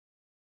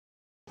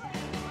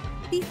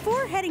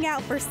Before heading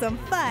out for some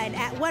fun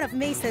at one of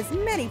Mesa's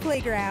many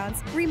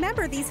playgrounds,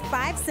 remember these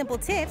 5 simple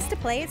tips to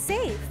play it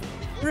safe.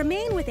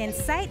 Remain within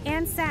sight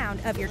and sound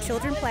of your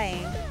children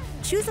playing.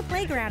 Choose a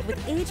playground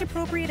with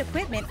age-appropriate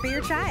equipment for your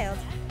child.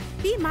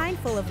 Be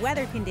mindful of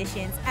weather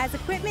conditions, as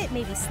equipment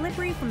may be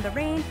slippery from the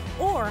rain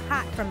or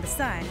hot from the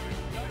sun.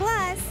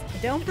 Plus,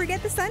 don't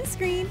forget the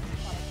sunscreen.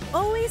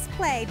 Always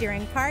play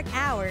during park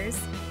hours.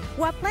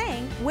 While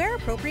playing, wear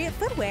appropriate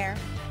footwear.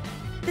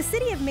 The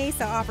City of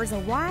Mesa offers a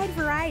wide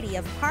variety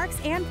of parks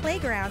and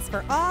playgrounds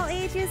for all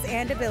ages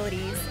and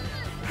abilities.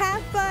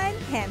 Have fun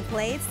and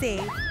play it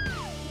safe.